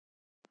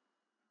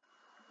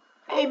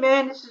Hey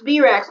man, this is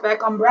B-Rax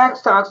back on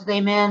Brax Talks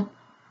today, man.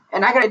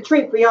 And I got a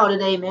treat for y'all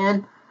today,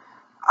 man.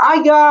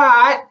 I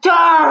got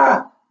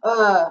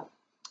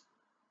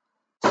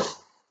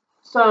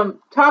some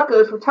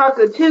tacos for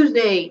Taco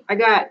Tuesday. I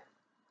got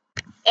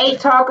 8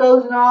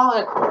 tacos and all,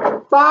 and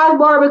 5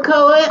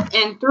 barbacoa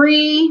and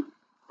 3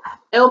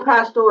 El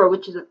Pastor,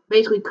 which is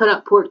basically cut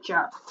up pork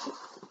chop.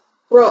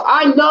 Bro,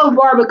 I love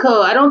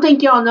barbacoa. I don't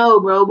think y'all know,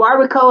 bro.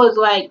 Barbacoa is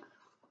like,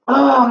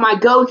 oh, my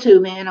go-to,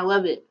 man. I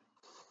love it.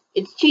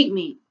 It's cheap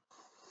meat.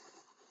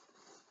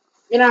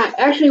 And I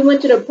actually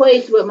went to the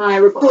place, but my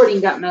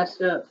recording got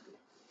messed up.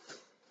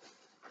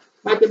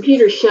 My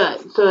computer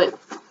shut, so it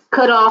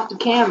cut off the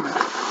camera.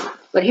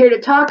 But here are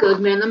the tacos,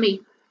 man. Let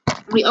me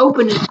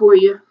open it for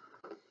you.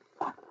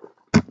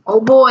 Oh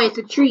boy, it's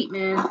a treat,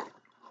 man.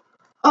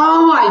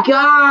 Oh my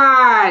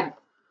god!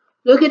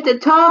 Look at the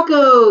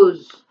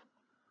tacos!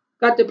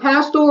 Got the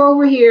pastor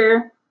over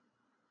here.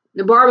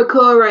 The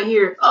barbacoa right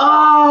here.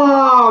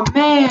 Oh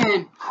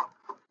man!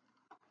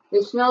 They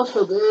smell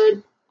so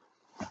good.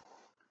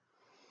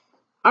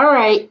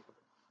 Alright.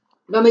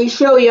 Let me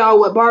show y'all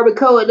what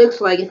barbacoa looks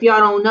like if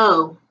y'all don't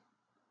know.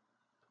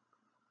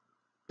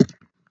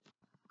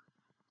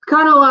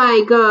 Kind of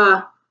like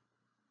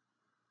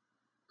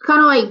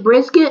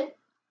brisket.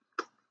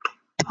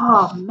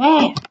 Oh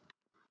man, it's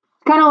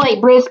kind of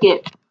like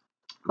brisket,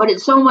 but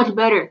it's so much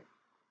better.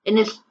 And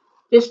this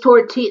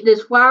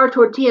flour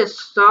tortilla is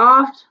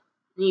soft.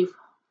 And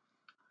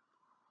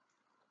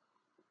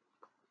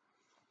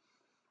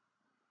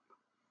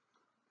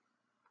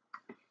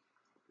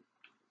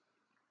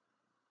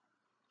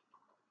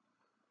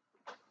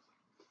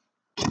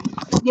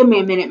give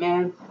me a minute,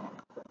 man.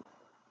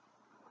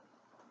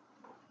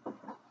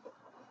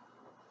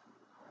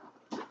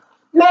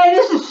 Man,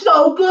 this is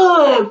so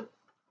good.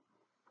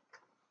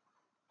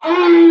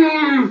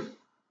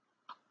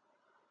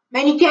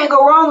 Man, you can't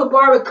go wrong with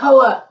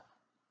barbacoa.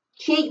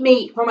 Cheek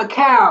meat from a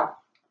cow.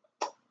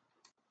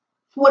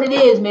 That's what it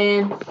is,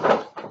 man.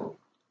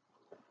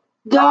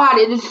 God,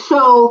 it is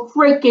so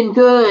freaking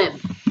good.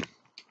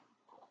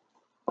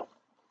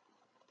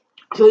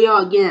 Show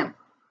y'all again.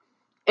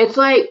 It's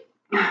like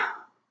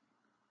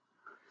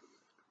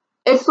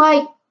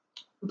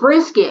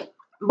brisket,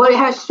 but it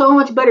has so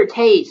much better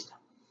taste.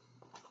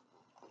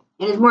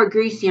 And it's more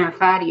greasy and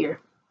fattier.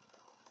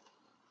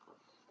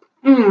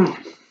 And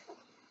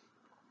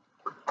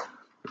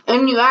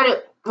you add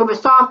it with a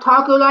soft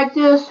taco like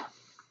this.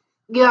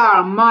 God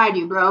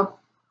almighty, bro.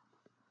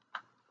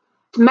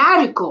 It's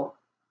magical.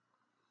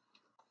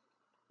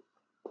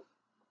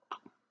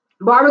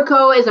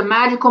 Barbacoa is a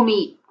magical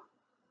meat.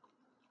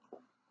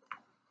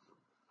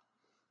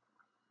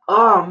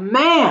 Oh,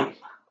 man.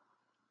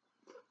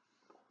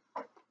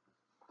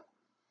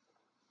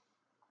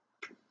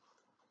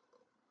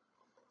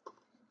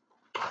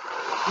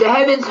 The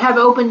heavens have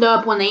opened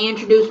up when they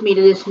introduced me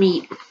to this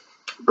meat.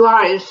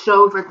 God, it's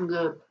so freaking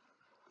good.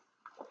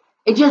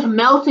 It just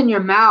melts in your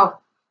mouth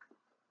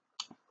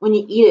when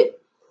you eat it.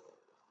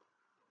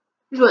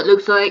 Here's what it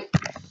looks like.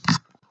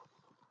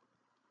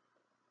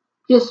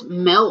 Just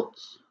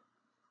melts.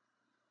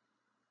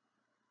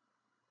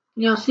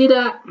 Y'all see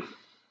that?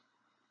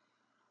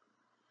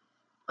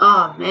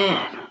 Oh,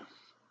 man.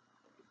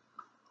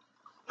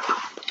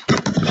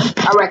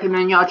 I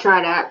recommend y'all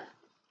try that.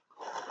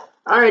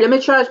 Alright, let me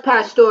try this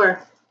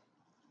pastor.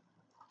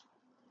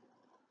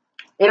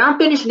 And I'm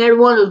finishing every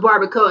one of those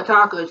barbacoa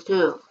tacos,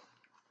 too.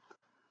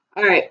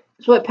 Alright,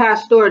 that's what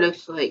pastor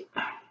looks like.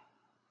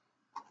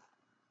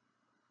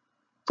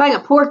 It's like a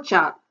pork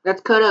chop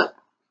that's cut up.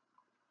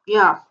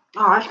 Yeah.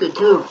 Oh, that's good,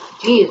 too.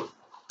 Jeez.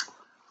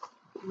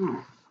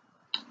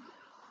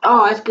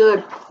 Oh, that's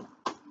good.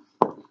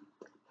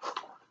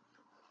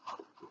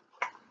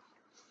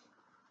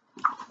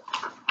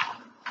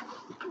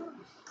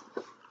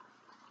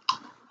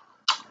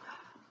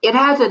 It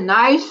has a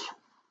nice,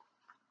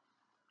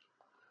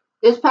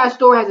 this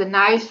pastor has a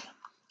nice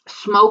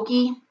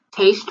smoky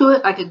taste to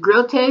it, like a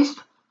grill taste.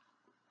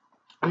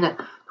 And the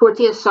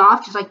tortilla is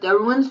soft, just like the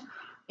other ones.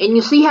 And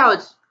you see how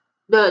it's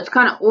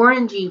kind of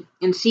orangey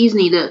and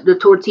seasony, the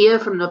tortilla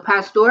from the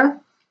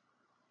pastor.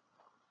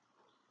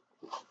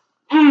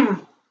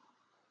 You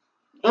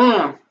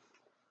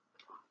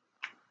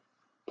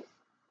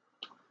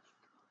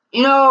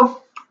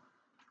know,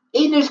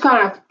 eating this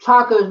kind of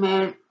tacos,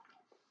 man,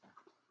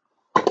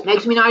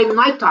 makes me not even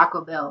like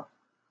Taco Bell.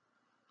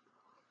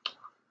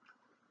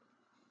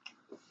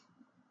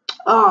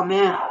 Oh,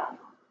 man.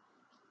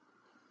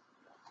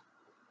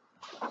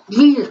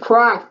 Jesus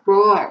Christ,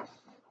 bro.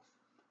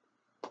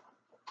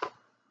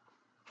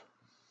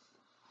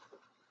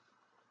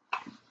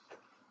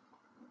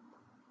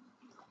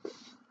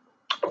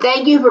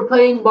 Thank you for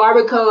putting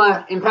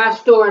barbacoa and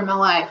pastor in my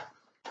life.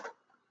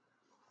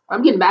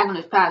 I'm getting back on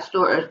this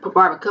pastor,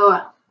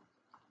 barbacoa.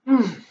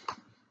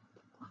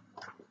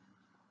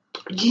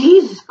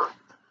 Jesus.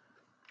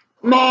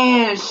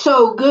 Man, it's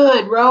so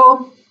good,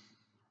 bro.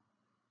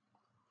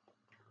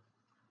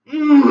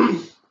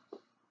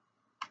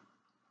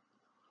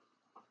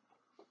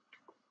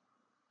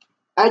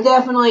 I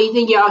definitely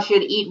think y'all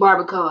should eat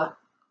barbacoa.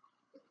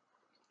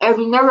 If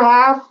you never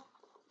have,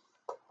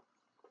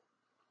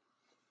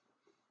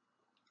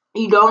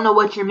 you don't know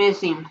what you're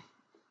missing.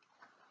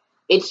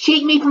 It's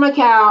cheek meat from a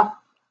cow.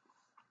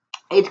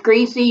 It's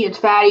greasy, it's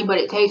fatty, but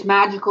it tastes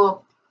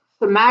magical.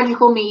 It's a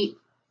magical meat.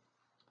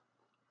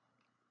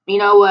 You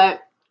know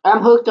what?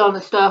 I'm hooked on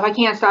the stuff. I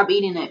can't stop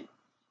eating it.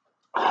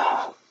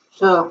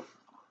 So,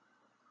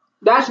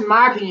 that's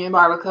my opinion,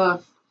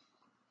 Barbacoa.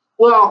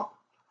 Well,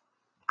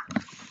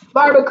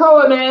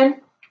 Barbacoa,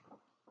 man.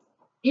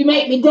 You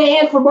make me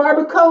dance for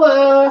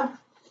Barbacoa.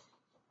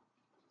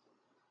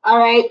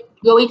 Alright,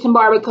 go eat some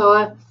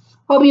Barbacoa.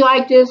 Hope you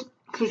like this.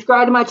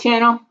 Subscribe to my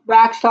channel.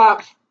 Rax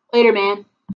Talks. Later, man.